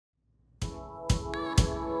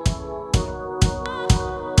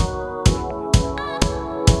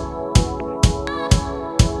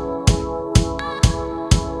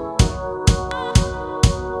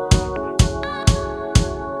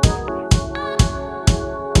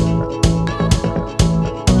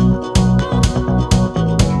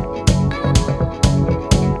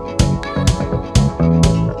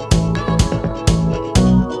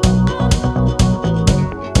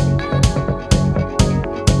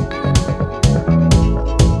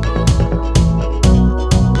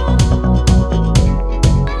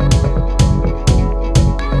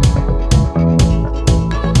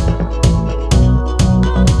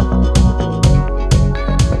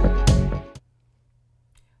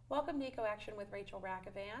welcome to Eco Action with Rachael.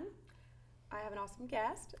 I have an awesome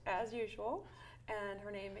guest, as usual, and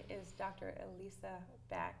her name is Dr. Elisa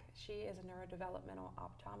Beck. She is a neurodevelopmental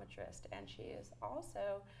optometrist, and she is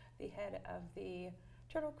also the head of the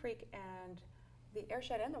Turtle Creek and the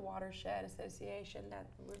Airshed and the Watershed Association that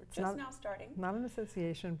we're just now starting. Not an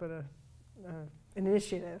association, but an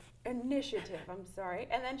initiative. Initiative, I'm sorry.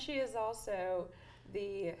 And then she is also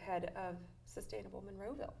the head of Sustainable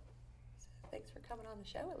Monroeville. So thanks for coming on the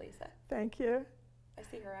show, Elisa. Thank you. I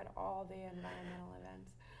see her at all the environmental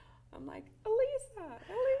events. I'm like, Elisa.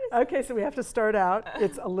 Okay, so we have to start out.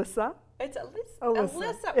 It's Elisa. It's Elisa.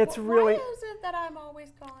 Elisa. It's really. Why is it that I'm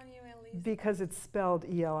always calling you Elisa? Because it's spelled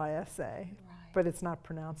E-L-I-S-A, right. But it's not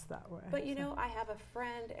pronounced that way. But you know, I have a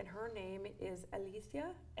friend, and her name is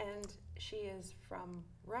Elisa, and she is from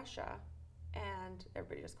Russia, and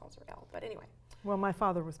everybody just calls her El. But anyway. Well, my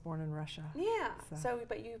father was born in Russia. Yeah. So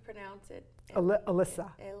but you pronounce it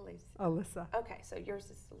Elisa. Elisa. Okay, so yours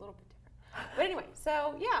is a little bit different. But anyway,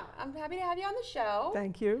 so yeah, I'm happy to have you on the show.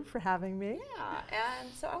 Thank you for having me. Yeah,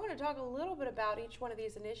 and so I want to talk a little bit about each one of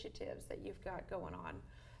these initiatives that you've got going on.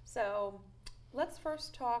 So let's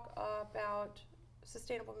first talk about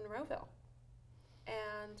Sustainable Monroeville.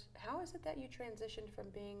 And how is it that you transitioned from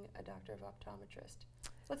being a doctor of optometrist? So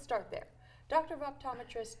let's start there. Doctor of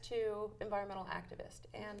optometrist to environmental activist,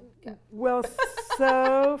 and go. Well,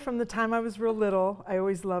 so from the time I was real little, I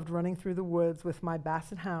always loved running through the woods with my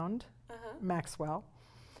basset hound, Maxwell,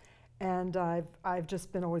 and I've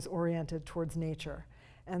just been always oriented towards nature.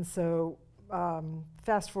 And so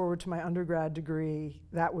fast forward to my undergrad degree,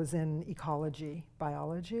 that was in ecology,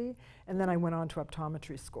 biology, and then I went on to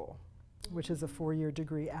optometry school, which is a 4-year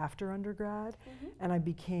degree after undergrad, and I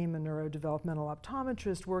became a neurodevelopmental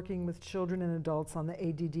optometrist working with children and adults on the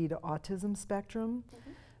ADD to autism spectrum.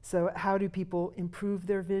 So how do people improve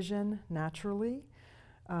their vision naturally?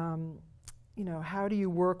 You know, how do you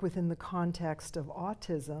work within the context of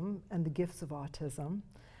autism and the gifts of autism?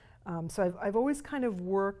 So I've always kind of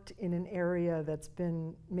worked in an area that's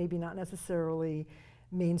been maybe not necessarily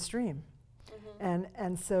mainstream.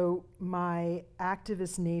 And so my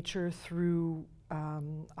activist nature through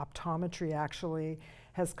optometry actually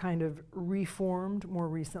has kind of reformed more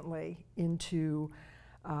recently into,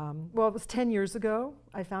 well, it was 10 years ago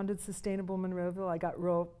I founded Sustainable Monroeville. I got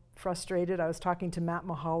real frustrated. I was talking to Matt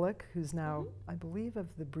Mahalik, who's now, I believe,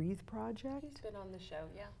 of the Breathe Project. He's been on the show,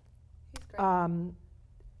 yeah. He's great.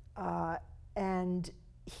 And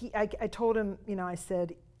I told him, you know, I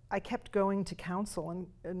said, I kept going to council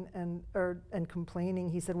and complaining.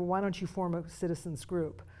 He said, well, why don't you form a citizens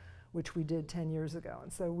group, which we did 10 years ago.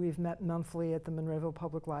 And so we've met monthly at the Monroeville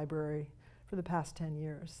Public Library for the past 10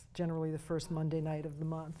 years, generally the first Monday night of the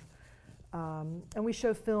month. And we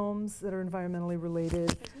show films that are environmentally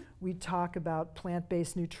related. We talk about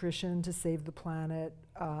plant-based nutrition to save the planet.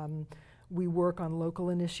 We work on local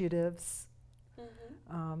initiatives.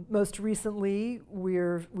 Most recently,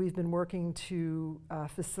 we've been working to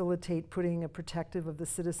facilitate putting a protective of the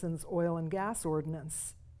Citizens Oil and Gas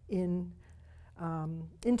Ordinance into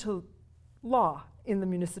law in the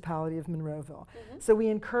municipality of Monroeville. So we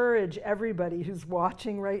encourage everybody who's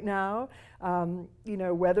watching right now, you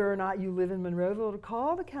know, whether or not you live in Monroeville, to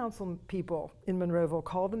call the council people in Monroeville,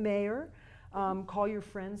 call the mayor, call your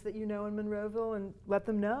friends that you know in Monroeville and let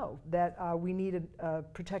them know that we need a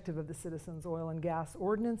protective of the Citizens Oil and Gas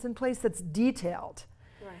Ordinance in place that's detailed,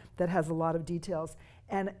 that has a lot of details.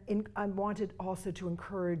 And I wanted also to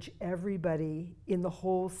encourage everybody in the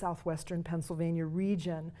whole southwestern Pennsylvania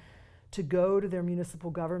region to go to their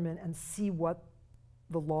municipal government and see what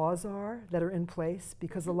the laws are that are in place,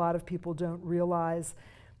 because a lot of people don't realize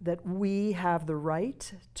that we have the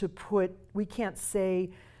right to put, we can't say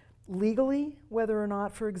legally whether or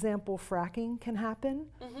not, for example, fracking can happen,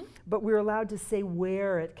 but we're allowed to say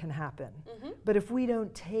where it can happen. But if we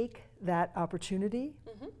don't take that opportunity,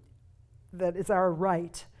 that is our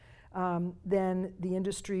right, then the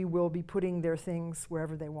industry will be putting their things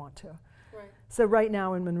wherever they want to. So right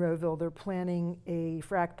now in Monroeville, they're planning a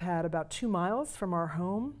frack pad about 2 miles from our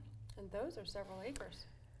home. And those are several acres.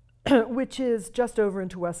 Which is just over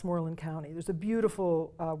into Westmoreland County. There's a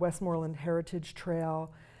beautiful Westmoreland Heritage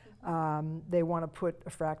Trail. They want to put a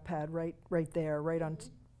frack pad right there, right on,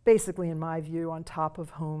 basically in my view, on top of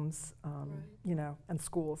homes, you know, and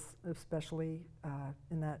schools, especially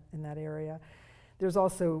in that area. There's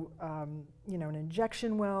also, you know, an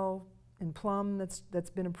injection well in Plum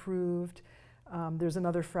that's been approved. There's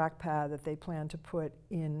another frack pad that they plan to put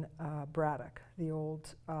in Braddock, the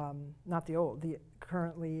old, not the old, the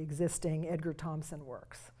currently existing Edgar Thompson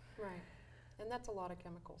Works. Right, and that's a lot of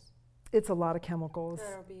chemicals. It's a lot of chemicals.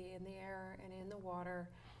 That'll be in the air and in the water,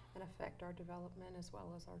 and affect our development as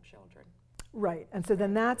well as our children. Right, and so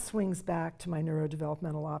then that swings back to my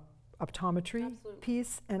neurodevelopmental optometry Absolutely.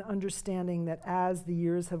 piece, and understanding that as the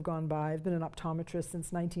years have gone by, I've been an optometrist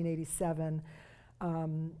since 1987,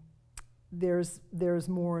 there's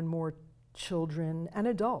more and more children and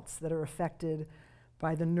adults that are affected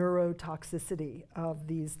by the neurotoxicity of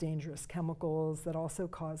these dangerous chemicals that also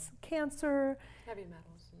cause cancer. Heavy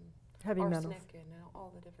metals and Arsenic and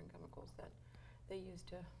all the different chemicals that they use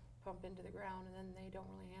to pump into the ground, and then they don't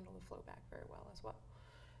really handle the flow back very well as well.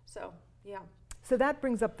 So, yeah. So that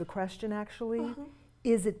brings up the question, actually,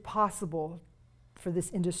 is it possible for this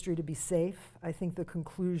industry to be safe? I think the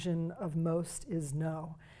conclusion of most is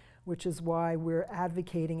no, which is why we're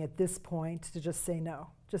advocating at this point to just say no.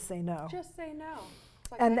 Just say no. Just say no.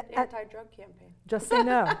 It's like And an anti-drug campaign. Just say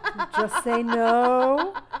no. Just say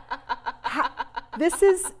no. This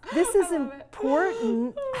is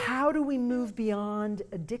important. How do we move beyond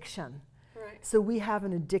addiction? Right. So we have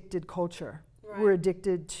an addicted culture. Right. We're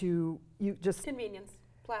addicted to convenience,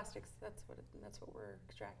 plastics. That's what we're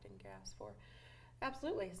extracting gas for.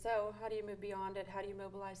 Absolutely. So how do you move beyond it? How do you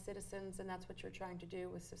mobilize citizens? And that's what you're trying to do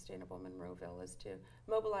with Sustainable Monroeville, is to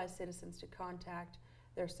mobilize citizens to contact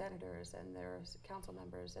their senators and their council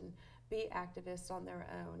members and be activists on their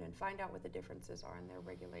own and find out what the differences are in their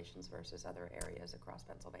regulations versus other areas across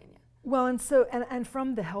Pennsylvania. Well, and so and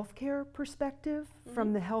from the healthcare perspective,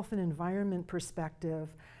 from the health and environment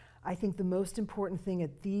perspective, I think the most important thing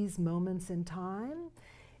at these moments in time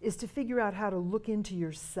is to figure out how to look into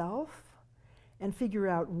yourself and figure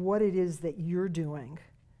out what it is that you're doing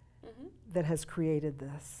that has created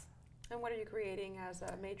this. And what are you creating as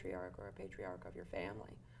a matriarch or a patriarch of your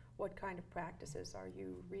family? What kind of practices are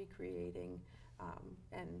you recreating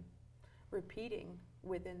and repeating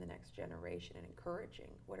within the next generation and encouraging?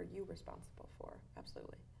 What are you responsible for?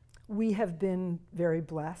 Absolutely. We have been very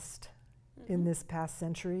blessed in this past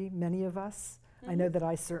century, many of us. I know that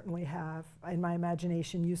I certainly have. In my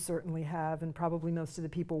imagination, you certainly have, and probably most of the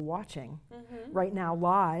people watching right now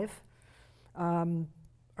live are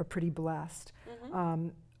pretty blessed.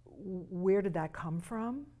 Where did that come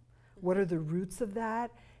from? What are the roots of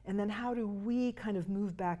that? And then how do we kind of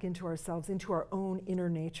move back into ourselves, into our own inner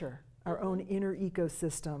nature, our own inner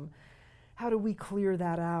ecosystem? How do we clear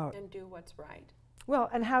that out? And do what's right. Well,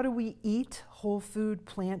 and how do we eat whole food,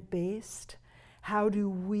 plant-based? How do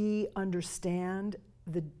we understand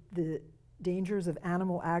the dangers of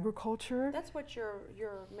animal agriculture? That's what your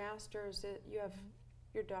master's, you have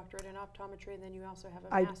your doctorate in optometry, and then you also have a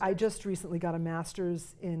master's. I just recently got a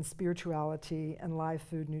master's in spirituality and live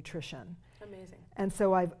food nutrition. Amazing. And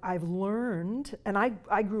so I've learned, and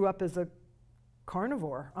I grew up as a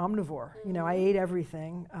carnivore, omnivore. You know, I ate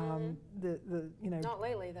everything. Not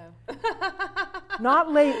lately, though.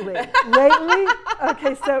 Not lately. Lately?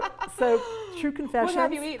 Okay, so true confessions.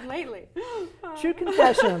 What have you eaten lately? True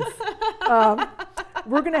confessions.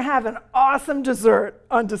 We're going to have an awesome dessert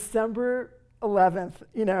on December 11th,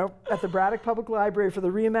 at the Braddock Public Library for the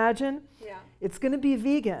Reimagine. Yeah. It's going to be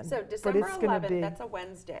vegan. So December 11th, that's a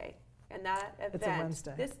Wednesday. And that event, it's a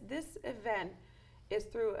Wednesday. This event is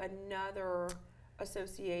through another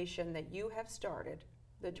association that you have started,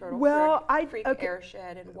 the Turtle Creek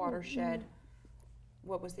Airshed and Watershed.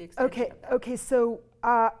 What was the extension of that? Okay, so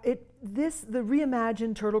the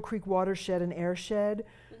reimagined Turtle Creek Watershed and Airshed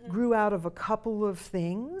grew out of a couple of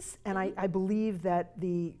things, and I believe that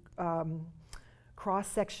the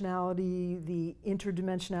cross-sectionality, the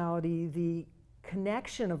interdimensionality, the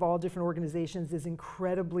connection of all different organizations is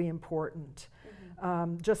incredibly important.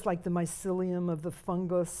 Just like the mycelium of the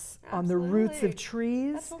fungus on the roots of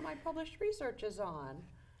trees. That's what my published research is on.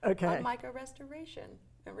 Okay. On myco-restoration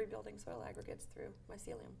and rebuilding soil aggregates through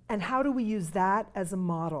mycelium. And how do we use that as a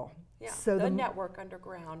model? Yeah, so the network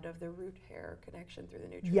underground of the root hair connection through the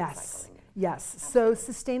nutrient cycling. Yes. So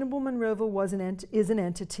Sustainable Monroeville is an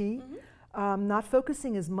entity. Not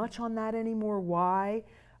focusing as much on that anymore. Why?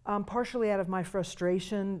 Partially out of my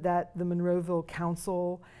frustration that the Monroeville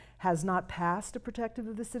Council has not passed a protective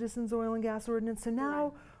of the Citizens Oil and Gas Ordinance. So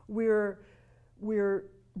now we're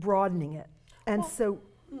broadening it. And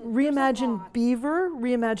Reimagine Beaver,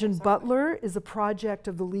 Reimagine Butler is a project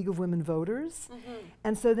of the League of Women Voters.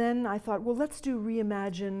 And so then I thought, well, let's do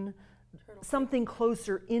Reimagine something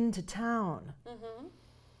closer into town.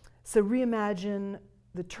 So Reimagine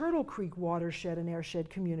the Turtle Creek Watershed and Airshed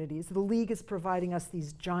communities. The League is providing us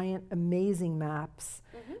these giant, amazing maps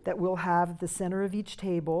that we'll have at the center of each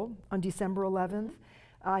table on December 11th.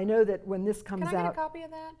 I know that when this comes out... Can I get a copy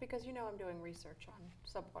of that? Because I'm doing research on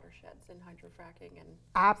subwatersheds and hydrofracking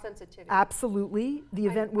and sensitivity. Absolutely. The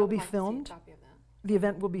event will be filmed. Like to see a copy of that. The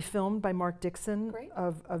event will be filmed by Mark Dixon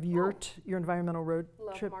of Yurt, Your Environmental Road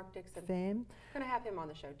Love Trip Mark Dixon. fame. Going to have him on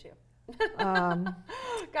the show too.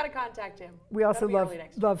 Got to contact him. We also love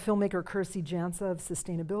filmmaker Kirsty Jansa of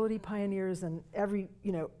Sustainability Pioneers, and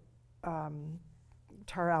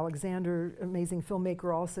Tara Alexander, amazing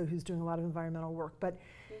filmmaker also, who's doing a lot of environmental work. But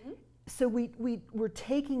so we're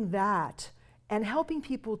taking that and helping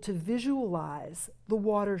people to visualize the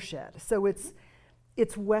watershed. So it's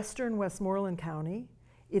western Westmoreland County,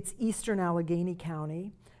 it's eastern Allegheny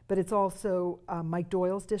County, but it's also Mike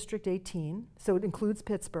Doyle's District 18, so it includes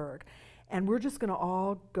Pittsburgh. And we're just gonna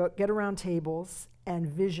all get around tables and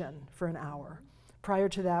vision for an hour. Prior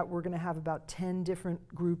to that, we're gonna have about 10 different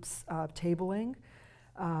groups tabling.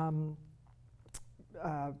 As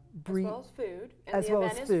well as food. And as the well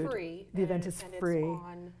event as is food. free. The event is free. It's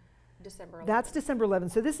on December 11th. That's December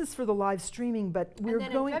 11th. So this is for the live streaming, but we're going.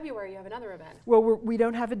 And then in February you have another event. Well, we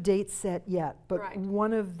don't have a date set yet, but right.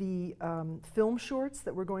 one of the film shorts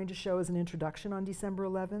that we're going to show as an introduction on December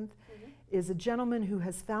 11th is a gentleman who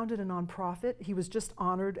has founded a nonprofit. He was just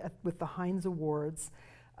honored with the Heinz Awards.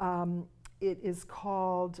 It is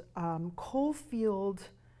called Coalfield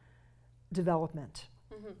Development.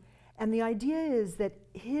 And the idea is that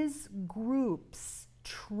his groups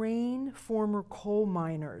train former coal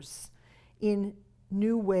miners in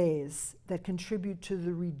new ways that contribute to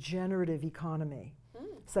the regenerative economy,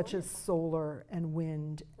 such as solar and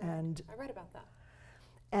wind. And I read about that.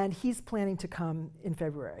 And he's planning to come in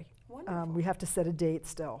February. We have to set a date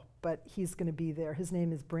still, but he's going to be there. His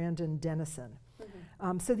name is Brandon Dennison.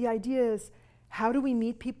 So the idea is, how do we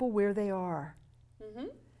meet people where they are?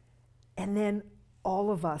 And then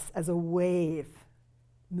all of us as a wave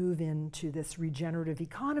move into this regenerative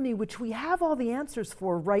economy, which we have all the answers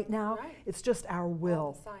for right now. Right. It's just our will.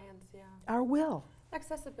 All the science, yeah. Our will.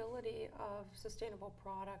 Accessibility of sustainable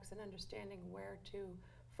products and understanding where to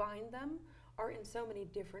find them are in so many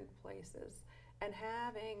different places. And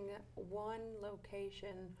having one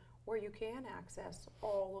location where you can access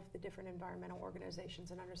all of the different environmental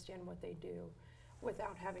organizations and understand what they do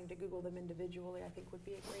without having to Google them individually, I think would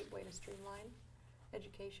be a great way to streamline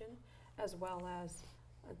education, as well as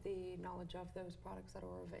the knowledge of those products that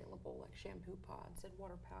are available, like shampoo pods and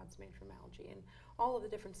water pods made from algae, and all of the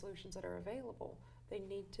different solutions that are available. They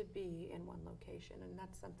need to be in one location, and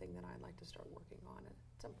that's something that I'd like to start working on at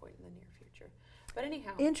some point in the near future. But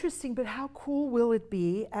anyhow. Interesting, but how cool will it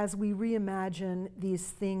be as we reimagine these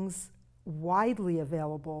things widely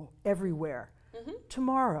available everywhere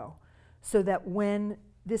tomorrow, so that when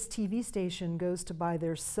this TV station goes to buy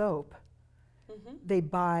their soap, they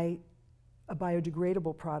buy a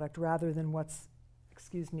biodegradable product rather than what's,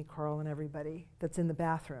 excuse me, Carl and everybody, that's in the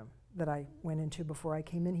bathroom that I went into before I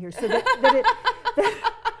came in here. So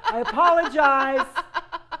I apologize.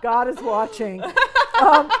 God is watching.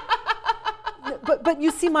 But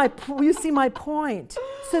you see my point.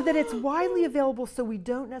 So that it's widely available, so we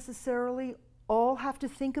don't necessarily all have to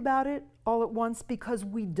think about it all at once, because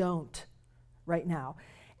we don't right now.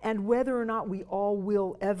 And whether or not we all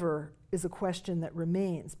will ever is a question that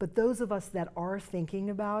remains. But those of us that are thinking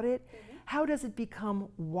about it, how does it become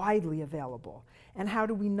widely available? And how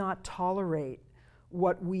do we not tolerate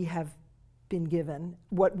what we have been given,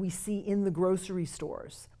 what we see in the grocery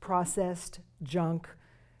stores, processed junk,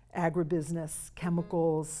 agribusiness,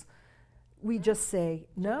 chemicals? We just say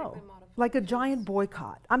no, like a giant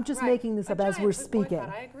boycott. I'm just making this up as we're speaking.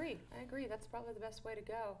 Boycott. I agree. That's probably the best way to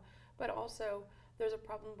go. But also, there's a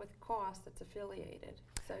problem with cost that's affiliated.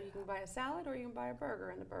 So you can buy a salad or you can buy a burger,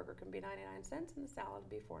 and the burger can be 99 cents and the salad will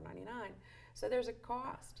be $4.99. So there's a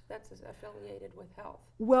cost that's affiliated with health.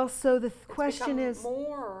 Well, so the question is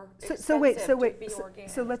more expensive so wait. to be organic.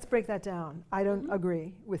 So let's break that down. I don't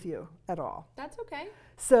agree with you at all. That's okay.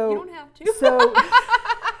 So you don't have to.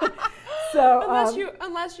 So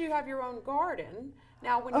unless you have your own garden.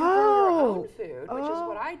 Now, when you grow your own food, which is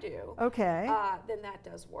what I do, then that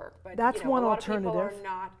does work. But that's one alternative. A lot of people are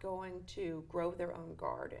not going to grow their own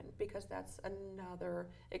garden because that's another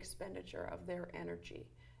expenditure of their energy,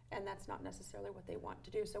 and that's not necessarily what they want to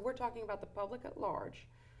do. So we're talking about the public at large,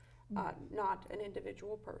 not an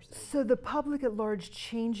individual person. So the public at large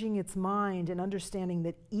changing its mind and understanding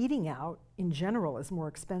that eating out in general is more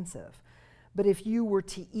expensive. But if you were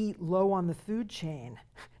to eat low on the food chain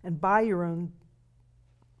and buy your own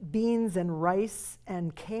beans and rice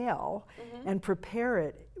and kale and prepare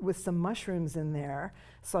it with some mushrooms in there,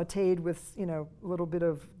 sauteed with a little bit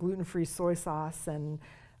of gluten-free soy sauce and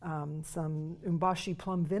some umbashi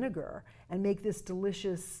plum vinegar, and make this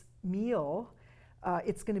delicious meal,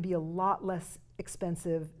 it's going to be a lot less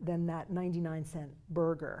expensive than that 99-cent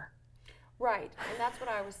burger. Right, and that's what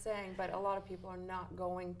I was saying, but a lot of people are not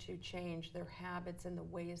going to change their habits and the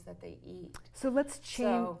ways that they eat. So let's change.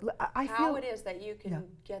 So I how feel it is that you can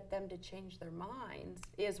get them to change their minds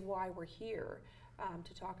is why we're here,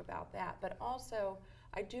 to talk about that. But also,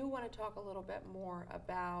 I do want to talk a little bit more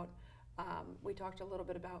about, we talked a little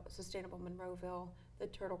bit about Sustainable Monroeville, the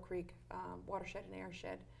Turtle Creek Watershed and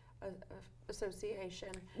Airshed Association.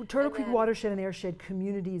 Turtle Creek Watershed and Airshed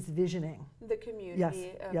Communities Visioning. The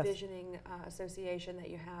Community Visioning Association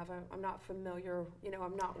that you have. I'm not familiar,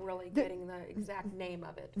 I'm not really getting the exact name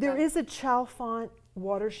of it. There is a Chalfont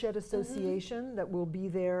Watershed Association that will be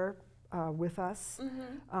there with us.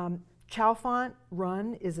 Chalfont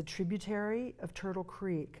Run is a tributary of Turtle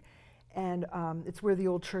Creek, and it's where the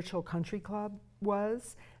old Churchill Country Club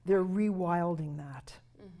was. They're rewilding that.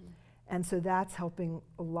 And so that's helping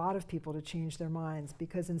a lot of people to change their minds,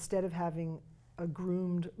 because instead of having a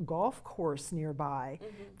groomed golf course nearby,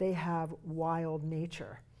 they have wild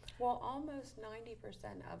nature. Well, almost 90%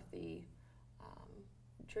 of the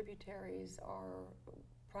tributaries are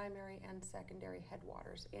primary and secondary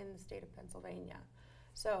headwaters in the state of Pennsylvania.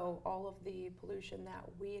 So all of the pollution that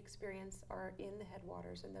we experience are in the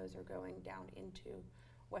headwaters, and those are going down into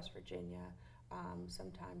West Virginia,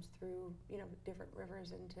 sometimes through different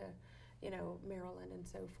rivers into Maryland and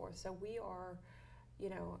so forth. So we are,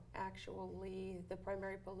 actually the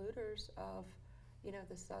primary polluters of,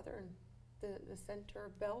 the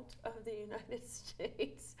center belt of the United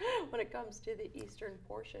States when it comes to the eastern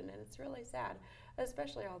portion. And it's really sad,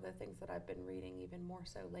 especially all the things that I've been reading even more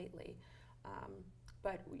so lately.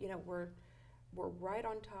 But, we're right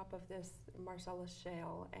on top of this Marcellus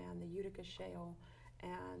Shale and the Utica Shale,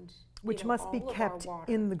 and which must be kept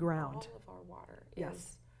in the ground. All of our water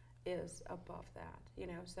is above that,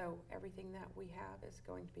 so everything that we have is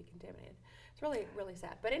going to be contaminated. It's really, really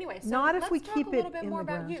sad. But anyway, so let's talk a little bit more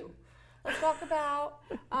about you. Let's talk about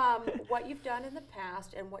what you've done in the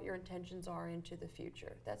past and what your intentions are into the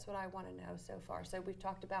future. That's what I want to know so far. So we've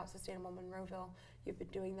talked about Sustainable Monroeville. You've been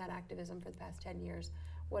doing that activism for the past 10 years.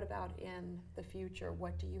 What about in the future?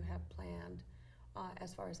 What do you have planned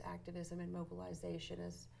as far as activism and mobilization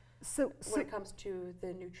when it comes to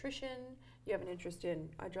the nutrition? You have an interest in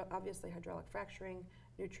obviously hydraulic fracturing,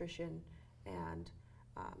 nutrition, and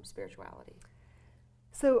spirituality.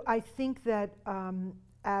 So I think that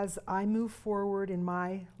as I move forward in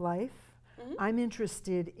my life, I'm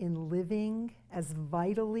interested in living as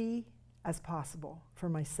vitally as possible for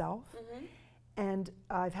myself. And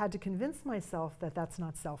I've had to convince myself that that's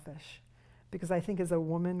not selfish. Because I think as a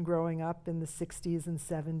woman growing up in the 60s and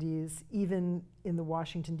 70s, even in the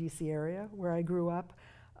Washington, D.C. area where I grew up,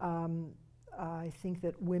 I think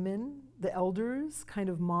that women, the elders, kind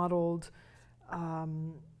of modeled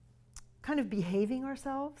kind of behaving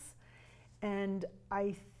ourselves. And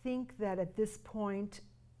I think that at this point,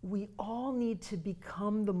 we all need to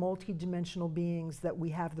become the multidimensional beings that we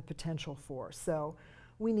have the potential for. So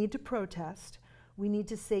we need to protest. We need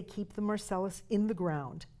to say, keep the Marcellus in the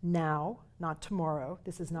ground now, not tomorrow.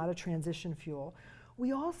 This is not a transition fuel.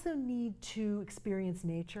 We also need to experience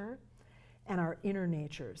nature and our inner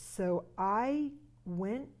natures. So I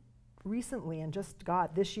went recently and just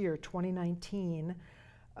got this year, 2019,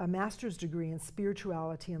 a master's degree in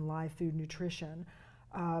spirituality and live food nutrition.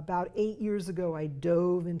 About 8 years ago, I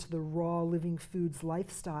dove into the raw living foods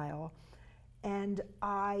lifestyle. And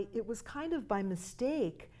it was kind of by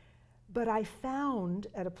mistake, but I found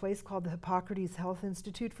at a place called the Hippocrates Health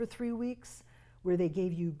Institute for 3 weeks, where they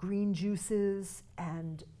gave you green juices,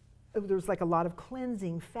 and there was like a lot of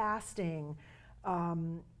cleansing, fasting,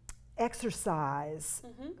 exercise,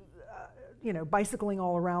 bicycling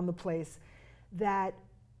all around the place, that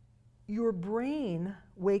your brain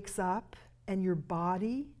wakes up and your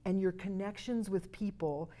body and your connections with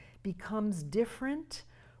people becomes different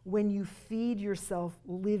when you feed yourself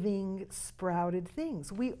living, sprouted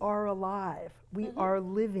things. We are alive. We are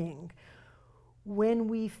living. When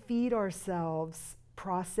we feed ourselves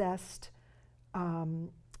processed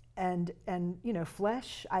and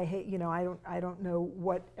flesh, I hate, I don't know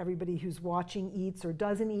what everybody who's watching eats or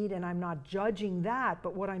doesn't eat, and I'm not judging that,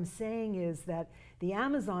 but what I'm saying is that the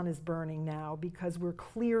Amazon is burning now because we're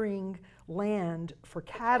clearing land for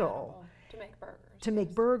cattle. To make burgers. To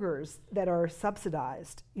make burgers that are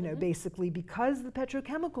subsidized, basically because the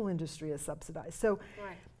petrochemical industry is subsidized. So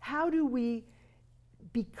how do we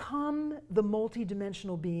become the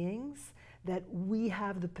multidimensional beings that we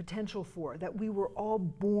have the potential for, that we were all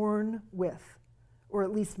born with, or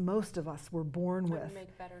at least most of us were born with,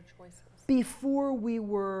 make better choices before we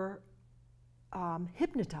were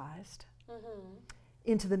hypnotized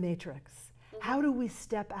into the matrix? How do we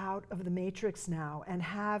step out of the matrix now and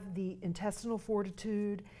have the intestinal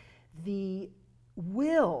fortitude, the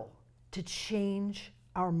will to change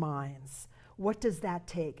our minds? What does that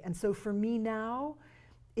take? And so for me now,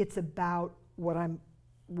 it's about what I'm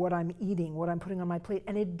eating, what I'm putting on my plate.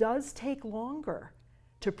 And it does take longer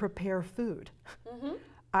to prepare food.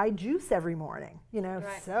 I juice every morning, you know,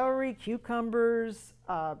 celery, cucumbers,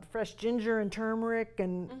 fresh ginger and turmeric,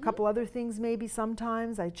 and a couple other things maybe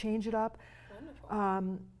sometimes. I change it up.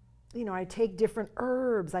 You know, I take different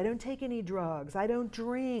herbs. I don't take any drugs. I don't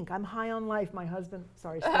drink. I'm high on life. My husband,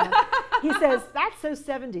 sorry, Stan, he says, that's so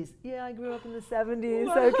 70s. Yeah, I grew up in the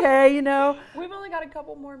 70s, okay, you know. We've only got a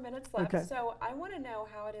couple more minutes left, okay. So I want to know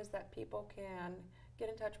how it is that people can get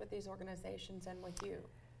in touch with these organizations and with you.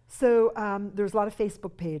 So there's a lot of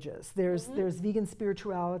Facebook pages. There's Vegan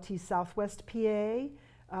Spirituality Southwest PA.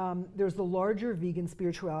 There's the larger vegan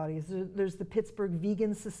spiritualities. There's the Pittsburgh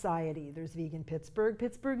Vegan Society. There's Vegan Pittsburgh,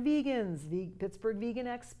 Pittsburgh Vegans, Pittsburgh Vegan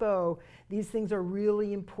Expo. These things are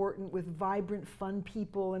really important with vibrant, fun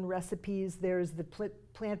people and recipes. There's the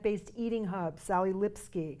Plant-Based Eating Hub, Sally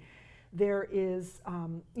Lipsky. There is,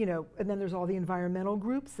 you know, and then there's all the environmental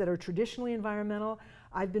groups that are traditionally environmental.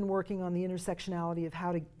 I've been working on the intersectionality of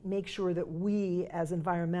how to make sure that we, as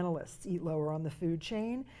environmentalists, eat lower on the food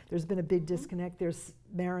chain. There's been a big disconnect. There's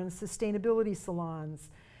Marin's sustainability salons.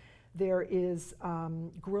 There is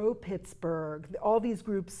Grow Pittsburgh. All these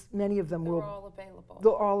groups, many of them They're all available.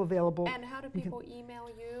 They're all available. And how do people email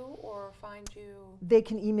you or find you? They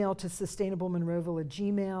can email to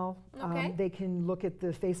sustainablemonroeville@gmail. Okay. They can look at the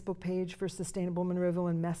Facebook page for Sustainable Monroeville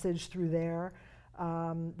and message through there.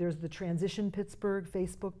 There's the Transition Pittsburgh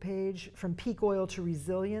Facebook page, From Peak Oil to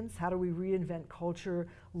Resilience. How do we reinvent culture,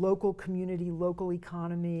 local community, local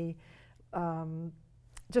economy,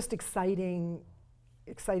 just exciting,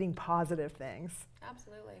 positive things.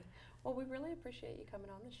 Absolutely. Well, we really appreciate you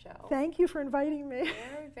coming on the show. Thank you for inviting me.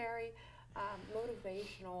 Very, very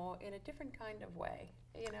motivational in a different kind of way,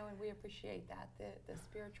 you know, and we appreciate that, the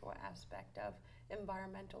spiritual aspect of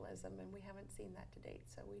environmentalism, and we haven't seen that to date,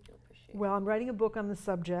 so we do appreciate it. Well, I'm writing a book on the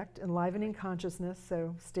subject, Enlivening Consciousness,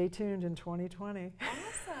 so stay tuned in 2020.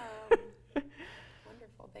 Awesome.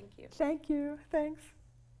 Wonderful. Thank you. Thank you. Thanks.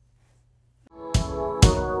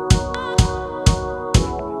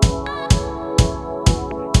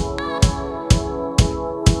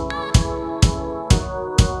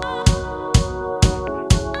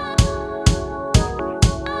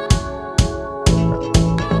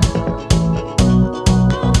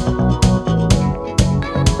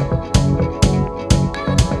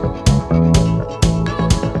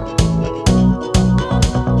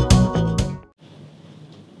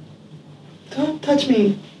 Don't touch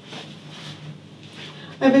me.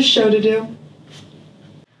 I have a show to do.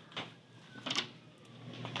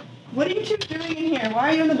 What are you two doing in here? Why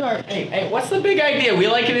are you in the dark? Hey, what's the big idea? We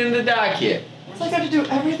like it in the dark here. So I got to do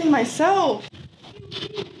everything myself.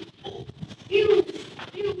 Dude,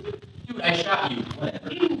 I shot you. Whatever.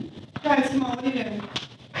 Guys, come on, what are you doing?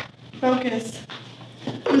 Focus.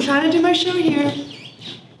 I'm trying to do my show here.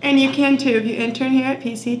 And you can too if you intern here at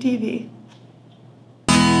PCTV.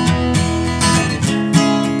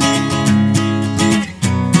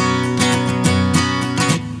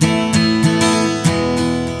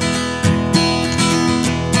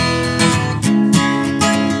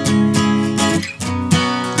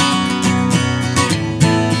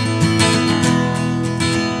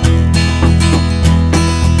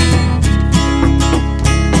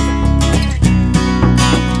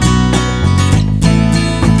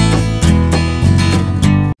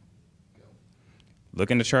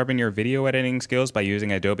 Looking to sharpen your video editing skills by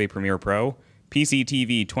using Adobe Premiere Pro?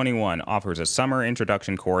 PCTV 21 offers a summer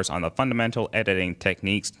introduction course on the fundamental editing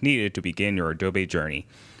techniques needed to begin your Adobe journey.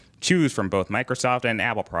 Choose from both Microsoft and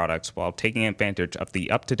Apple products while taking advantage of the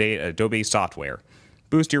up-to-date Adobe software.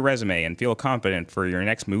 Boost your resume and feel confident for your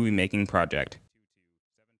next movie-making project.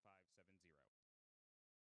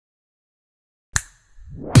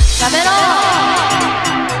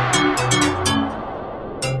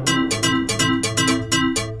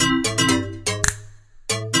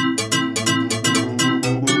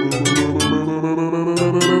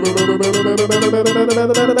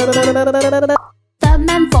 Thumb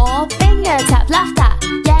and forefinger tap, laughed at,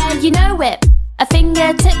 yeah you know it. A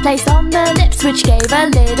fingertip placed on the lips which gave a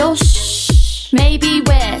little shh. Maybe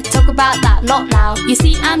we're talk about that, not now. You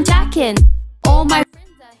see I'm jacking. All my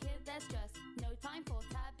friends are here, there's just no time for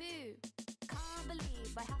taboo. Can't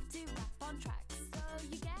believe I have to rap on tracks, so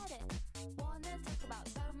you get it. Wanna talk about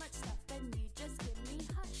so much stuff, then you just give me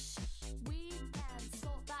hush. We can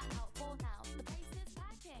sort that out for now. The place is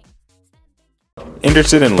packing.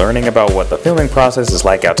 Interested in learning about what the filming process is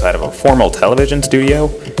like outside of a formal television studio?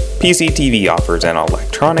 PCTV offers an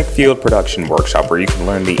electronic field production workshop where you can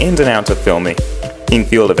learn the ins and outs of filming in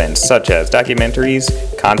field events such as documentaries,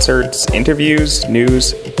 concerts, interviews,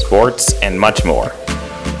 news, sports, and much more.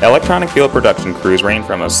 Electronic field production crews range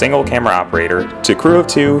from a single camera operator to crew of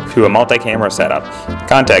 2 to a multi-camera setup.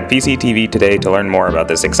 Contact PCTV today to learn more about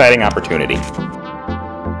this exciting opportunity.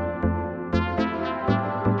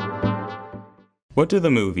 What do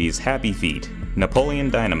the movies Happy Feet, Napoleon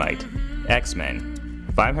Dynamite,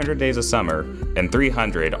 X-Men, 500 Days of Summer, and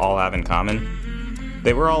 300 all have in common?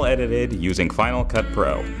 They were all edited using Final Cut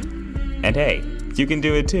Pro. And hey, you can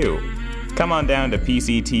do it too. Come on down to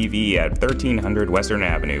PCTV at 1300 Western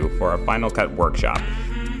Avenue for a Final Cut workshop.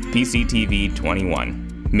 PCTV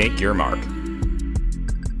 21. Make your mark.